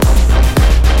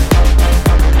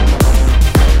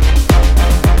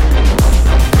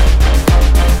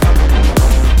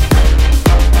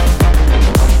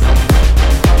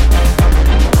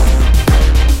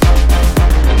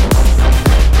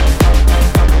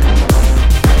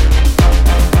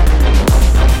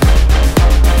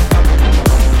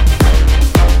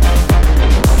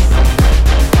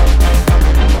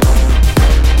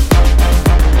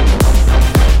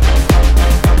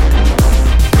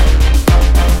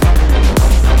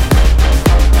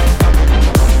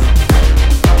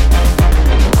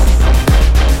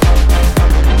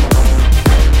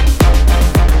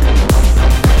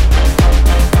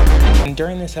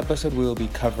episode, we will be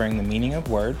covering the meaning of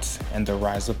words and the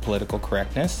rise of political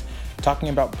correctness, talking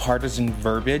about partisan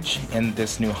verbiage in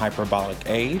this new hyperbolic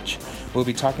age. We'll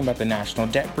be talking about the national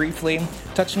debt briefly,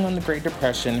 touching on the Great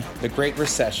Depression, the Great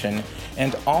Recession,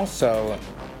 and also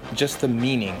just the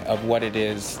meaning of what it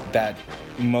is that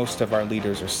most of our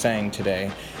leaders are saying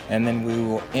today. And then we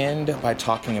will end by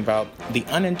talking about the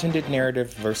unintended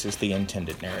narrative versus the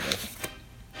intended narrative.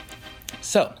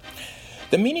 So,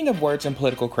 the meaning of words and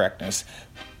political correctness.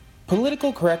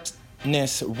 Political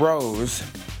correctness rose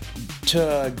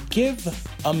to give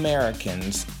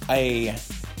Americans a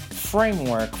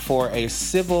framework for a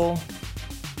civil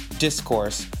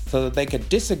discourse so that they could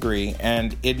disagree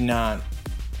and it not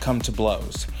come to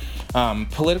blows.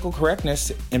 Political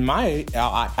correctness,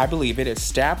 I believe it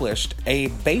established a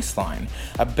baseline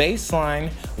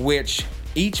which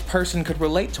each person could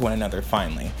relate to one another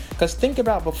finally. Because think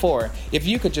about before, if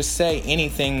you could just say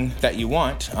anything that you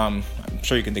want, I'm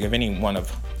sure you can think of any one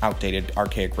of outdated,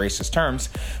 archaic, racist terms,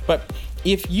 but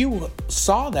if you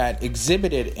saw that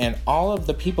exhibited in all of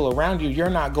the people around you, you're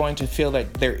not going to feel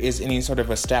that there is any sort of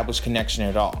established connection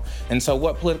at all. And so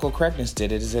what political correctness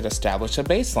did is it established a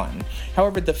baseline.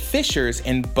 However, the fissures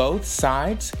in both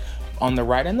sides, on the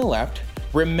right and the left,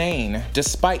 remain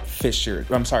despite fissures.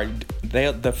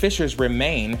 The fissures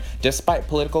remain despite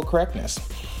political correctness.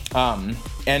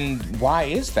 And why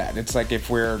is that? It's like if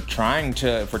we're trying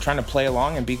to play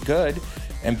along and be good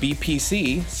and be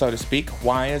PC, so to speak,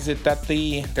 why is it that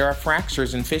there are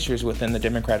fractures and fissures within the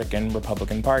Democratic and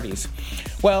Republican parties?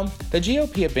 Well, the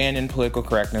GOP abandoned political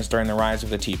correctness during the rise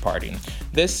of the Tea Party.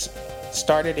 This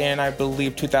started in, I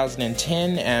believe,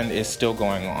 2010 and is still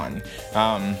going on.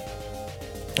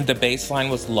 The baseline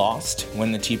was lost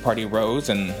when the Tea Party rose,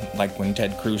 and like when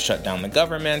Ted Cruz shut down the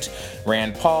government,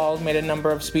 Rand Paul made a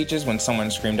number of speeches when someone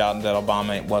screamed out that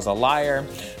Obama was a liar.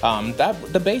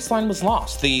 The baseline was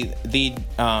lost. The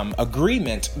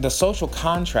agreement, the social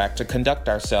contract to conduct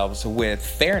ourselves with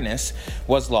fairness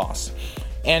was lost.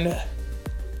 And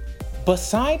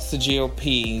besides the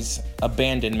GOP's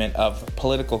abandonment of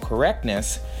political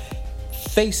correctness,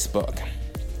 Facebook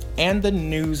and the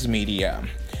news media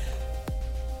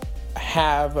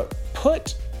have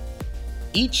put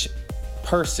each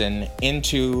person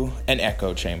into an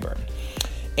echo chamber.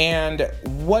 And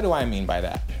what do I mean by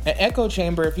that? An echo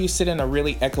chamber, if you sit in a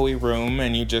really echoey room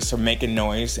and you just are making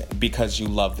noise because you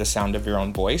love the sound of your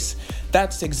own voice,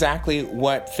 that's exactly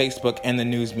what Facebook and the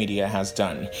news media has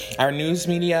done. Our news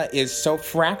media is so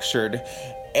fractured.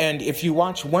 And if you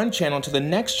watch one channel to the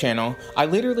next channel, I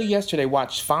literally yesterday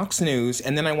watched Fox News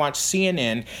and then I watched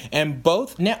CNN, and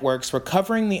both networks were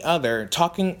covering the other,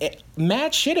 talking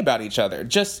mad shit about each other.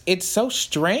 Just, it's so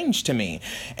strange to me.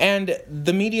 And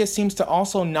the media seems to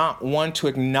also not want to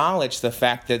acknowledge the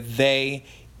fact that they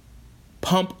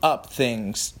pump up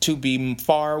things to be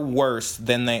far worse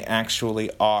than they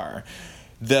actually are.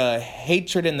 The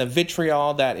hatred and the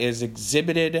vitriol that is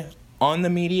exhibited in the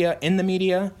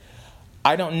media,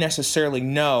 I don't necessarily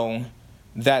know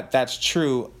that that's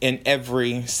true in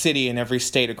every city and every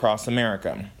state across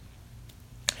America.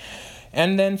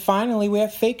 And then finally, we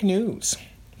have fake news.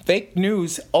 Fake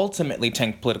news ultimately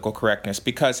tanked political correctness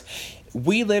because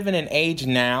we live in an age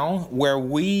now where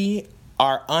we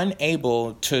are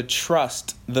unable to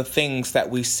trust the things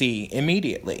that we see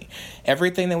immediately.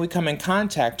 Everything that we come in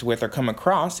contact with or come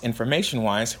across,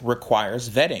 information-wise,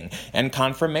 requires vetting and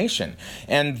confirmation.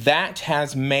 And that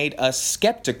has made us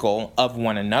skeptical of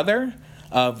one another,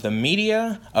 of the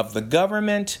media, of the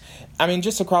government,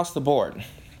 just across the board.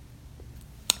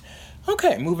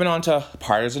 Okay, moving on to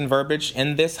partisan verbiage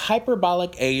in this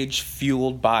hyperbolic age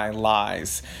fueled by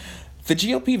lies. The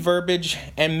GOP verbiage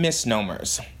and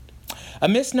misnomers. A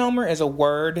misnomer is a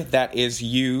word that is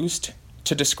used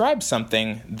to describe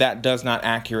something that does not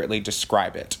accurately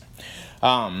describe it.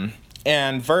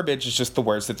 And verbiage is just the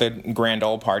words that the grand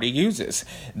old party uses.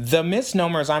 The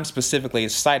misnomers I'm specifically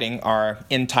citing are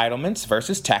entitlements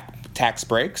versus tax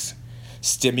breaks,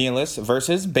 stimulus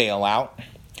versus bailout,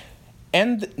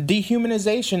 and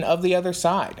dehumanization of the other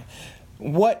side.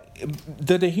 What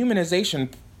the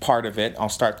dehumanization part of it, I'll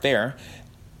start there.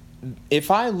 If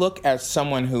I look at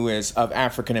someone who is of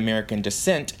African American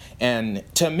descent, and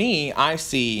to me, I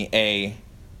see a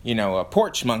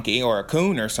porch monkey or a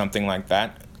coon or something like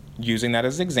that, using that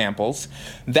as examples,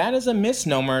 that is a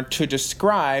misnomer to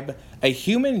describe a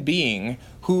human being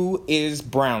who is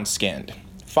brown-skinned.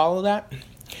 Follow that?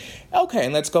 Okay,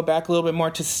 and let's go back a little bit more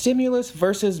to stimulus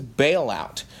versus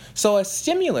bailout. So a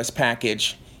stimulus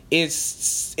package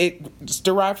it's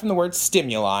derived from the word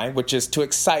stimuli, which is to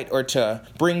excite or to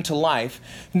bring to life.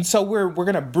 And so we're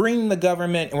going to bring the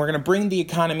government and we're going to bring the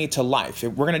economy to life.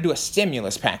 We're going to do a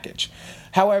stimulus package.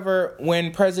 However,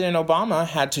 when President Obama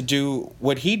had to do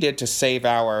what he did to save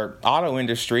our auto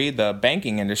industry, the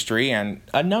banking industry, and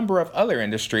a number of other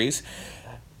industries,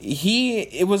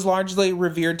 it was largely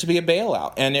revered to be a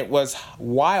bailout, and it was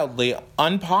wildly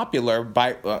unpopular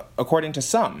according to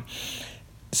some.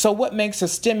 So what makes a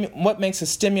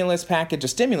stimulus package a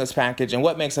stimulus package, and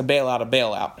what makes a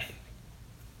bailout?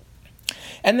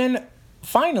 And then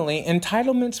finally,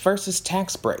 entitlements versus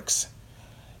tax breaks.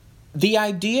 The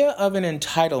idea of an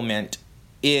entitlement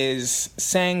is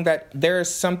saying that there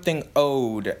is something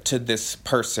owed to this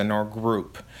person or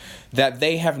group that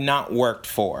they have not worked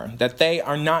for, that they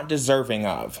are not deserving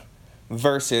of,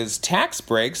 versus tax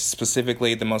breaks,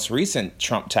 specifically the most recent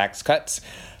Trump tax cuts,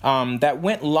 that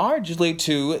went largely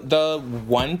to the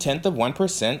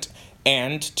 0.1%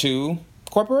 and to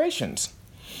corporations.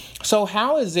 So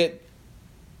how is it?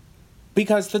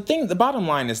 Because the bottom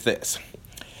line is this.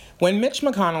 When Mitch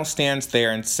McConnell stands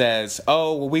there and says,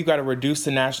 oh, well, we've got to reduce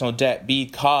the national debt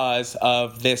because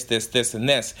of this, and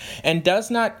this, and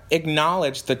does not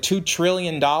acknowledge the $2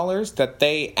 trillion that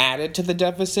they added to the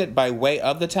deficit by way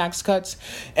of the tax cuts,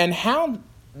 and how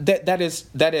that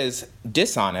is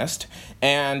dishonest,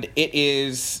 and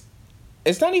it's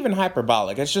not even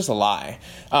hyperbolic, it's just a lie.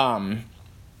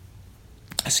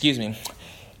 Excuse me.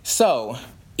 So,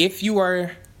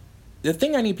 the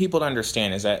thing I need people to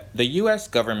understand is that the U.S.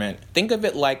 government, think of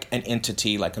it like an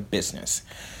entity, like a business.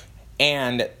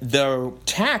 And the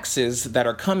taxes that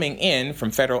are coming in from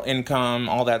federal income,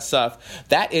 all that stuff,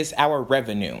 that is our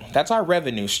revenue. That's our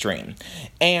revenue stream.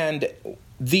 And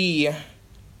the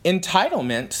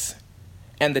entitlements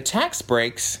and the tax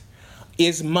breaks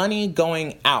is money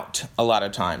going out a lot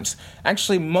of times.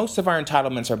 Actually, most of our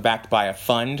entitlements are backed by a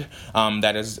fund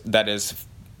that is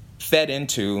fed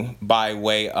into by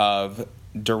way of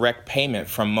direct payment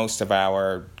from most of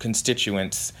our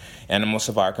constituents and most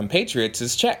of our compatriots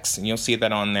is checks. And you'll see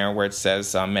that on there where it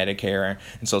says Medicare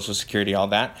and Social Security, all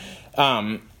that.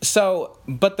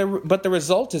 But the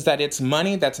result is that it's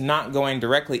money that's not going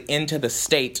directly into the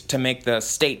state to make the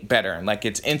state better, like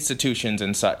its institutions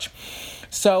and such.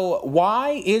 So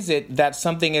why is it that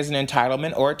something is an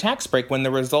entitlement or a tax break when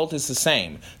the result is the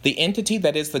same? The entity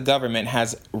that is the government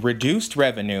has reduced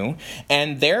revenue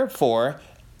and therefore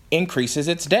increases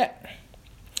its debt.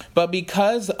 But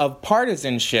because of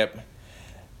partisanship,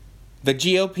 the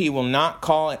GOP will not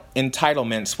call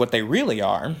entitlements what they really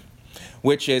are,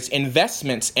 which is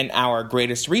investments in our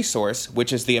greatest resource,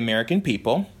 which is the American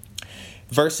people,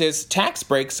 versus tax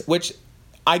breaks, which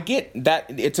I get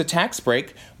that it's a tax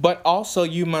break, but also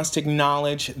you must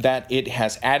acknowledge that it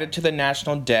has added to the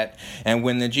national debt. And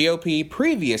when the GOP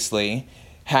previously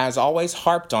has always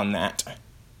harped on that,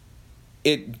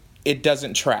 it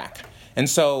doesn't track. And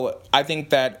so I think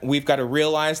that we've got to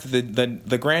realize that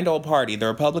the grand old party, the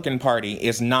Republican Party,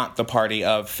 is not the party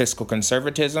of fiscal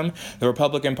conservatism. The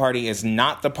Republican Party is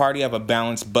not the party of a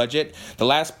balanced budget. The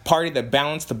last party that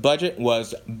balanced the budget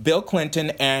was Bill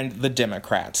Clinton and the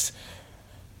Democrats.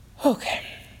 Okay.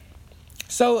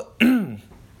 So,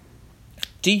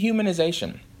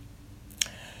 dehumanization.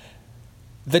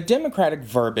 The Democratic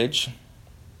verbiage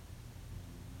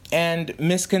and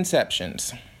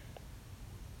misconceptions.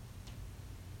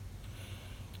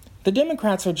 The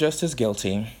Democrats are just as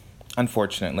guilty,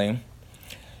 unfortunately,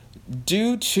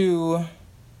 due to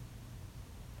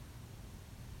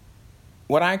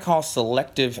what I call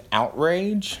selective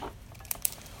outrage,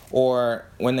 or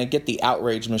when they get the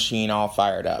outrage machine all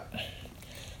fired up.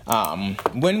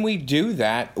 When we do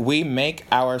that, we make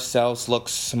ourselves look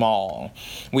small.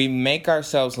 We make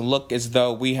ourselves look as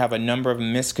though we have a number of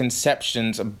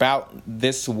misconceptions about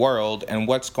this world and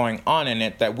what's going on in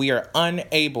it that we are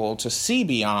unable to see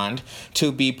beyond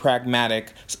to be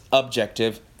pragmatic,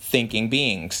 objective, thinking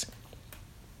beings.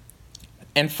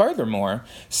 And furthermore,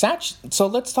 so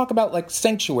let's talk about like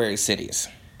sanctuary cities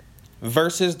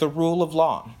versus the rule of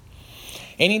law.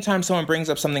 Anytime someone brings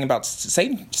up something about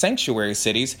sanctuary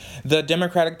cities, the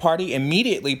Democratic Party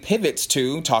immediately pivots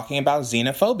to talking about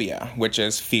xenophobia, which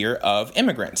is fear of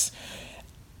immigrants.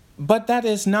 But that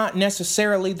is not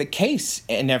necessarily the case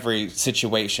in every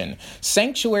situation.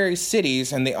 Sanctuary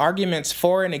cities and the arguments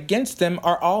for and against them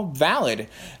are all valid.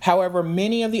 However,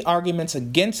 many of the arguments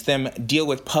against them deal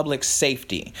with public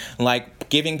safety, like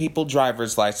giving people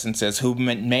driver's licenses who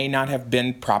may not have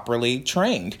been properly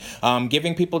trained,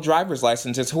 giving people driver's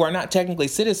licenses who are not technically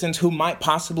citizens who might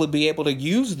possibly be able to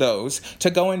use those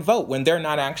to go and vote when they're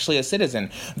not actually a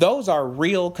citizen. Those are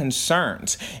real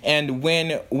concerns. And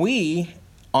when we,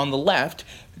 on the left,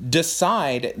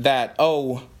 decide that,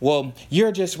 oh, well,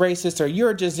 you're just racist or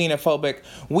you're just xenophobic,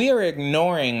 we are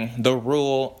ignoring the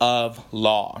rule of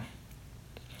law.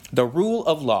 The rule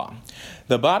of law.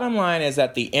 The bottom line is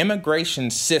that the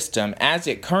immigration system, as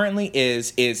it currently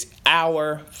is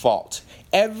our fault.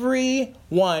 Every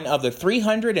one of the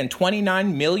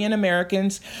 329 million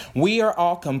Americans, we are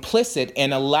all complicit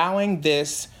in allowing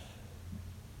this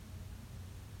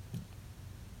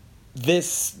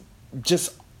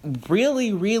just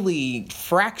really, really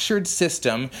fractured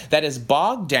system that is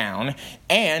bogged down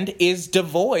and is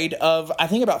devoid of, I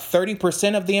think, about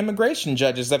 30% of the immigration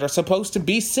judges that are supposed to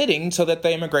be sitting so that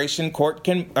the immigration court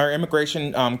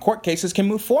court cases can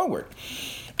move forward.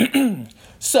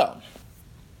 So,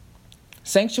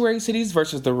 sanctuary cities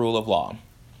versus the rule of law.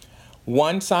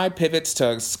 One side pivots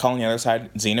to calling the other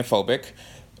side xenophobic,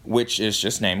 which is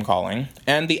just name-calling.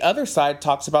 And the other side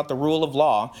talks about the rule of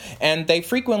law, and they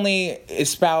frequently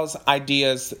espouse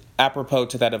ideas apropos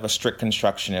to that of a strict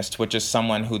constructionist, which is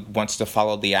someone who wants to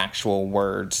follow the actual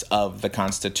words of the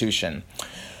Constitution.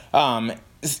 And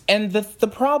the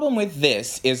problem with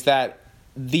this is that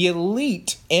the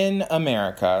elite in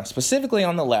America, specifically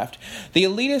on the left, the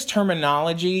elitist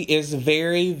terminology is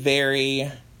very,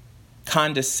 very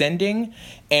condescending,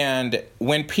 and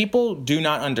when people do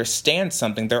not understand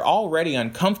something, they're already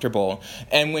uncomfortable,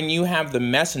 and when you have the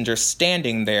messenger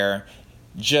standing there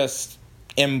just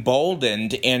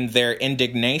emboldened in their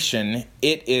indignation,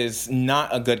 it is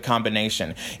not a good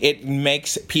combination. It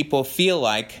makes people feel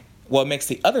like, well, it makes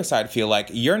the other side feel like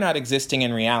you're not existing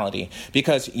in reality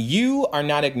because you are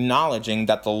not acknowledging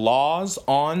that the laws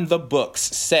on the books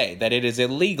say that it is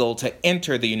illegal to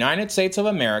enter the United States of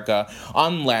America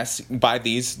unless by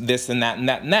this and that and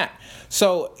that and that.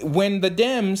 So when the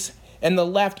Dems and the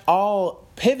left all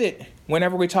pivot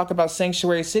whenever we talk about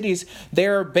sanctuary cities,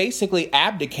 they're basically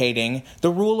abdicating the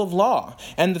rule of law.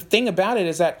 And the thing about it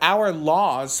is that our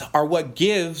laws are what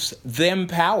gives them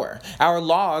power. Our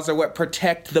laws are what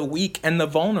protect the weak and the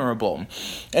vulnerable.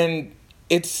 And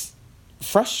it's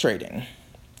frustrating.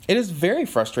 It is very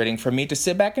frustrating for me to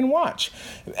sit back and watch.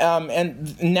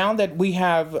 And now that we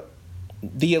have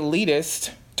the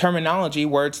elitist terminology,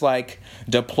 words like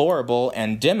deplorable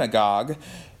and demagogue,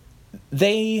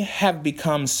 they have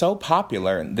become so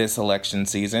popular this election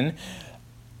season.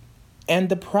 And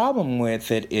the problem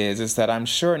with it is that I'm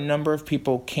sure a number of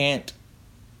people can't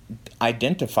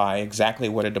identify exactly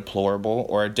what a deplorable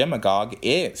or a demagogue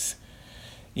is.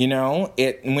 You know,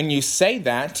 when you say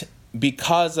that,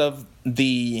 because of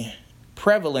the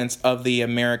prevalence of the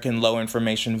American low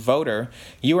information voter,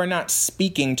 you are not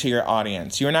speaking to your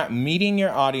audience. You're not meeting your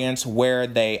audience where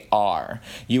they are.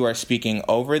 You are speaking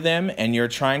over them, and you're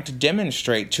trying to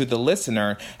demonstrate to the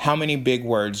listener how many big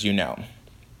words you know.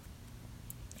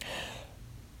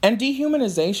 And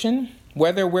dehumanization,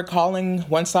 whether we're calling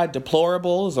one side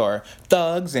deplorables or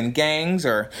thugs and gangs,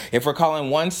 or if we're calling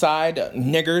one side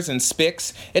niggers and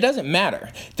spics, it doesn't matter.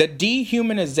 The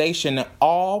dehumanization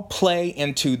all play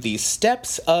into the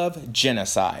steps of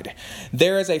genocide.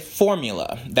 There is a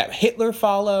formula that Hitler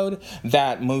followed,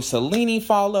 that Mussolini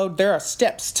followed. There are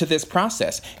steps to this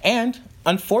process. And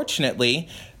unfortunately,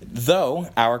 though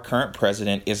our current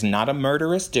president is not a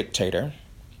murderous dictator,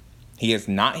 he is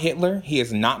not Hitler, he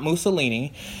is not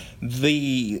Mussolini,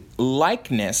 the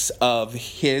likeness of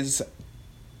his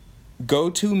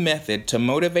go-to method to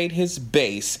motivate his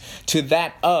base to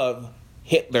that of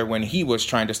Hitler when he was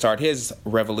trying to start his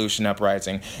revolution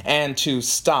uprising, and to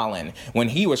Stalin when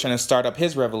he was trying to start up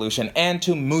his revolution, and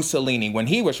to Mussolini when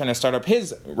he was trying to start up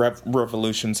his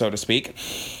revolution, so to speak.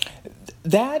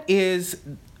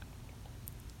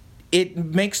 It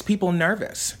makes people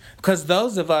nervous, because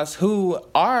those of us who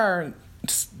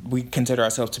we consider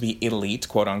ourselves to be elite,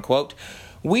 quote unquote,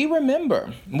 we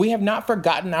remember. We have not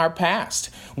forgotten our past.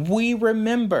 We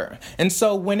remember. And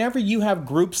so whenever you have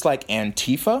groups like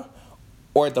Antifa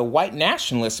or the white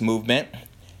nationalist movement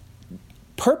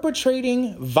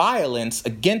perpetrating violence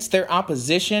against their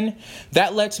opposition,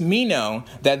 that lets me know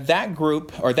that that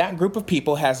group of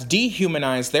people has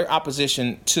dehumanized their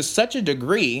opposition to such a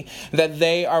degree that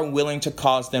they are willing to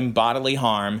cause them bodily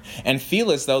harm and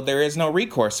feel as though there is no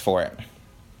recourse for it.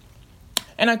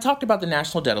 And I talked about the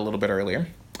national debt a little bit earlier.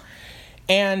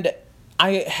 And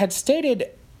I had stated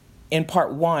in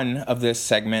part 1 of this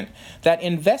segment that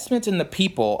investments in the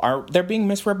people they're being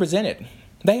misrepresented.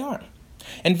 They are.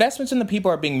 Investments in the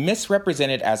people are being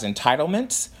misrepresented as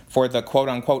entitlements for the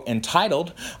quote-unquote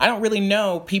entitled. I don't really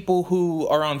know people who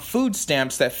are on food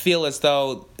stamps that feel as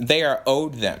though they are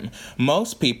owed them.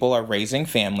 Most people are raising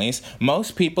families.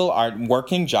 Most people are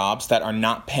working jobs that are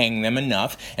not paying them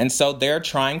enough, and so they're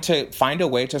trying to find a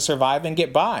way to survive and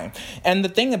get by. And the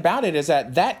thing about it is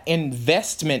that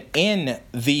investment in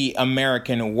the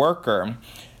American worker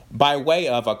by way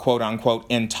of a quote-unquote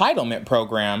entitlement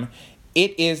program,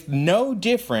 it is no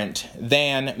different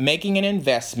than making an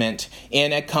investment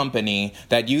in a company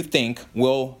that you think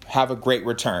will have a great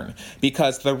return.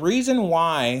 Because the reason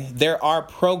why there are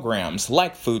programs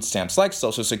like food stamps, like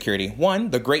Social Security,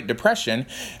 one, the Great Depression,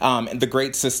 the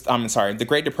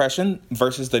Great Depression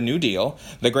versus the New Deal,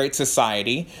 the Great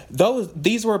Society,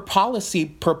 these were policy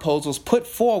proposals put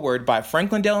forward by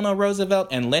Franklin Delano Roosevelt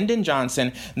and Lyndon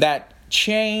Johnson that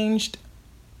changed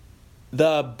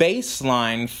the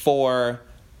baseline for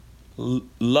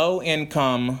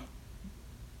low-income,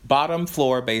 bottom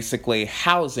floor, basically,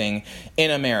 housing in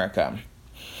America.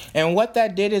 And what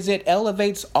that did is it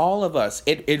elevates all of us.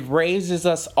 It raises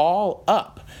us all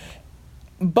up.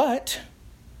 But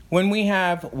when we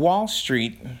have Wall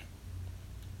Street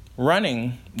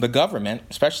running the government,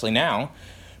 especially now,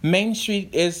 Main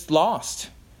Street is lost.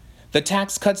 The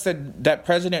tax cuts that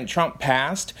President Trump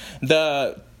passed,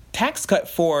 the tax cut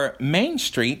for Main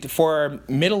Street for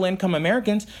middle-income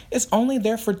Americans is only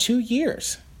there for 2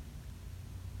 years.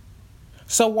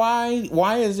 So why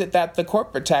is it that the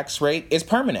corporate tax rate is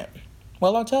permanent?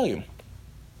 Well, I'll tell you.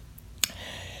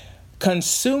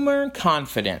 Consumer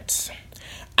confidence.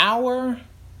 Our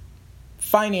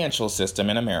financial system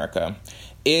in America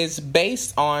is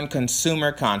based on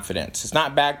consumer confidence. It's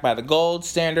not backed by the gold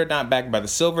standard, not backed by the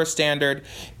silver standard.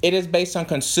 It is based on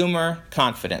consumer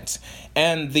confidence.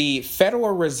 And the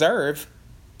Federal Reserve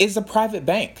is a private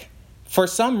bank. For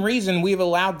some reason, we've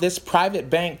allowed this private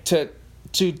bank to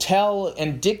tell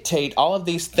and dictate all of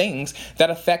these things that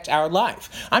affect our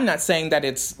life. I'm not saying that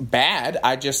it's bad.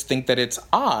 I just think that it's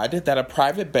odd that a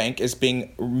private bank is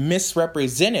being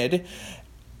misrepresented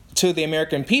to the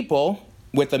American people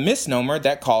with a misnomer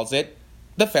that calls it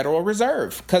the Federal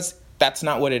Reserve, because that's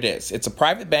not what it is. It's a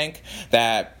private bank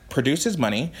that produces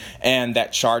money and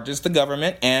that charges the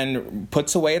government and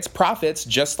puts away its profits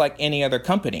just like any other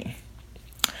company.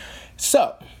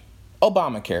 So,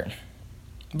 Obamacare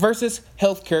versus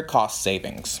healthcare cost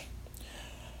savings.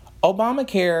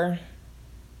 Obamacare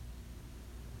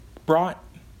brought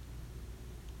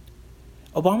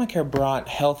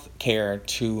health care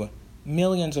to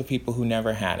millions of people who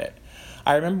never had it.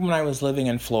 I remember when I was living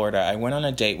in Florida, I went on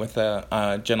a date with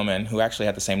a gentleman who actually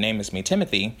had the same name as me,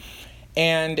 Timothy,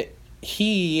 and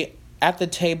he, at the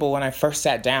table when I first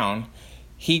sat down,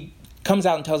 he comes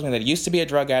out and tells me that he used to be a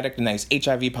drug addict and that he's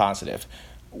HIV positive.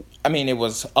 I mean, it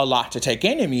was a lot to take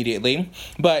in immediately,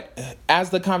 but as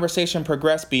the conversation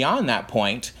progressed beyond that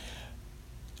point,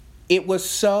 it was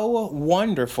so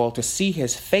wonderful to see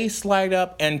his face light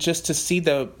up and just to see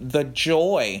the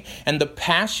joy and the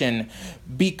passion,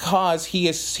 because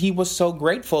he was so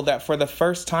grateful that for the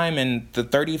first time in the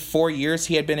 34 years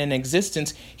he had been in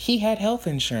existence, he had health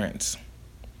insurance.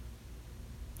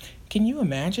 Can you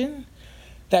imagine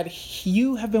that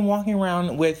you have been walking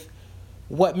around with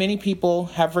what many people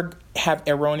have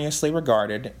erroneously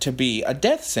regarded to be a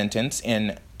death sentence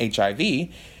in HIV,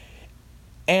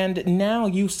 and now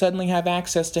you suddenly have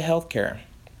access to health care?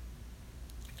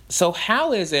 So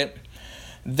how is it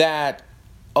that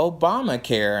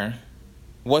Obamacare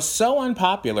was so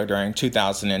unpopular during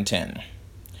 2010?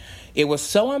 It was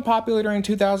so unpopular during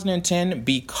 2010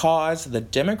 because the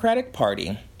Democratic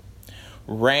Party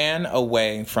ran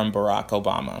away from Barack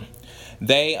Obama.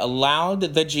 They allowed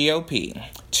the GOP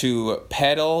to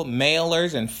peddle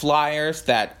mailers and flyers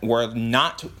that were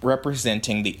not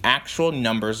representing the actual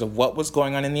numbers of what was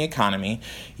going on in the economy.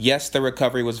 Yes, the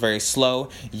recovery was very slow.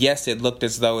 Yes, it looked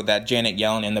as though that Janet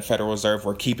Yellen and the Federal Reserve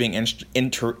were keeping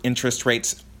interest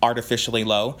rates artificially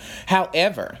low.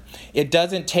 However, it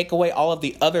doesn't take away all of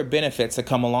the other benefits that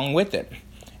come along with it.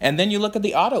 And then you look at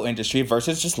the auto industry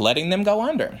versus just letting them go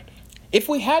under. If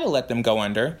we had to let them go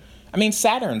under, I mean,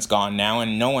 Saturn's gone now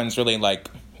and no one's really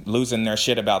losing their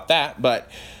shit about that, but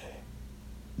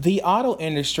The auto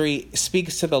industry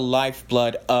speaks to the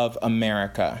lifeblood of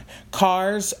America.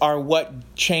 Cars are what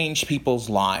change people's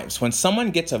lives. When someone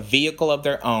gets a vehicle of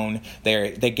their own,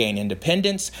 they gain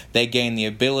independence, they gain the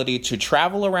ability to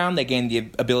travel around, they gain the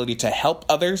ability to help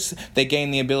others, they gain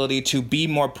the ability to be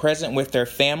more present with their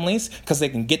families because they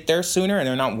can get there sooner and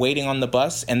they're not waiting on the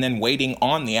bus and then waiting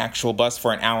on the actual bus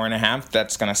for an hour and a half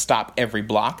that's going to stop every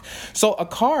block. So a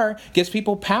car gives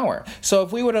people power. So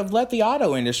if we would have let the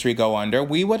auto industry go under,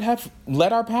 we would have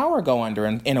let our power go under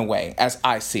in a way, as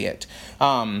I see it.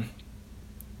 And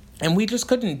we just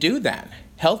couldn't do that.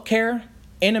 Healthcare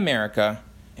in America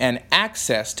and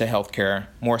access to healthcare,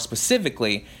 more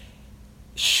specifically,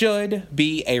 should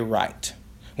be a right.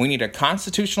 We need a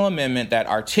constitutional amendment that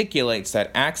articulates that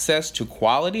access to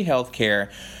quality healthcare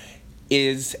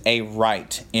is a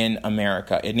right in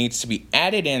America. It needs to be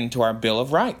added into our Bill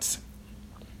of Rights.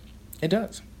 It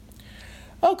does.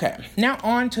 Okay, now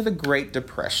on to the Great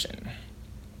Depression.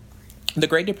 The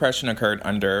Great Depression occurred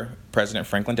under President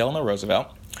Franklin Delano Roosevelt.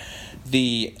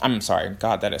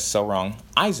 That is so wrong.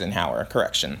 Eisenhower,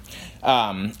 correction.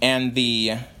 And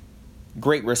the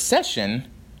Great Recession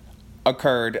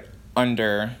occurred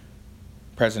under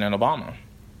President Obama.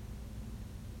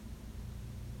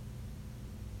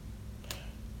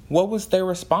 What was their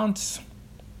response?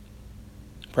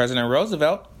 President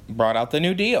Roosevelt brought out the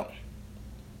New Deal.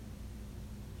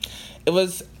 It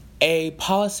was a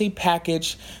policy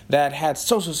package that had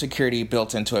Social Security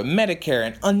built into it, Medicare,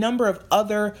 and a number of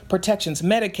other protections,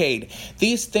 Medicaid.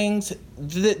 These things,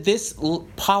 this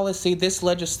policy, this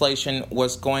legislation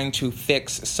was going to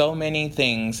fix so many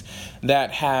things that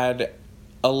had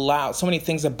allowed, so many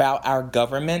things about our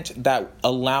government that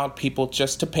allowed people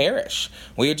just to perish.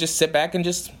 We would just sit back and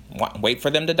just wait for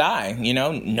them to die,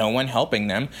 no one helping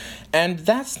them. And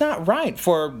that's not right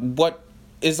for what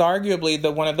is arguably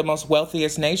one of the most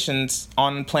wealthiest nations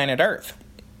on planet Earth.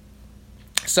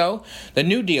 So the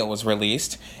New Deal was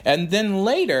released, and then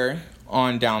later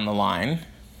on down the line,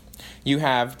 you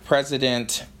have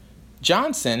President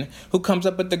Johnson, who comes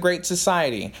up with the Great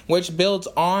Society, which builds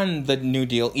on the New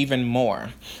Deal even more.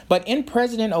 But in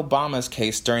President Obama's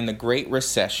case during the Great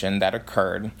Recession that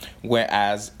occurred,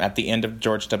 whereas at the end of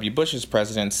George W. Bush's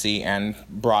presidency and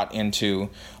brought into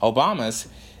Obama's,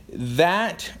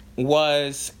 that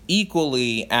was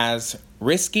equally as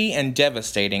risky and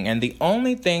devastating. And the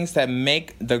only things that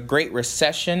make the Great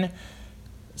Recession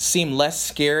seem less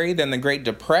scary than the Great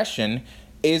Depression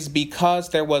is because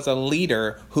there was a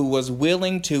leader who was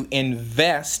willing to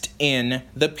invest in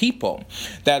the people.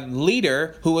 That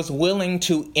leader who was willing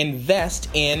to invest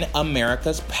in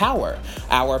America's power.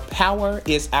 Our power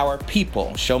is our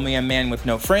people. Show me a man with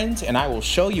no friends, and I will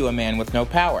show you a man with no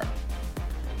power.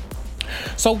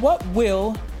 So what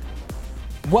will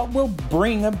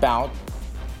bring about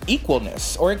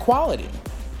equalness or equality?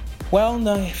 Well,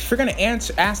 if you're going to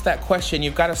ask that question,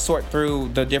 you've got to sort through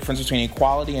the difference between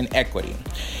equality and equity.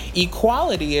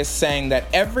 Equality is saying that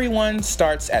everyone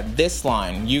starts at this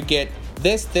line. You get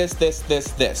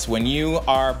this when you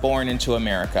are born into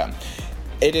America.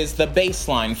 It is the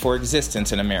baseline for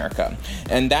existence in America.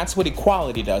 And that's what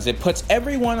equality does. It puts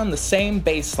everyone on the same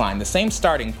baseline, the same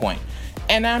starting point.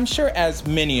 And I'm sure, as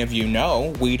many of you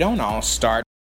know, we don't all start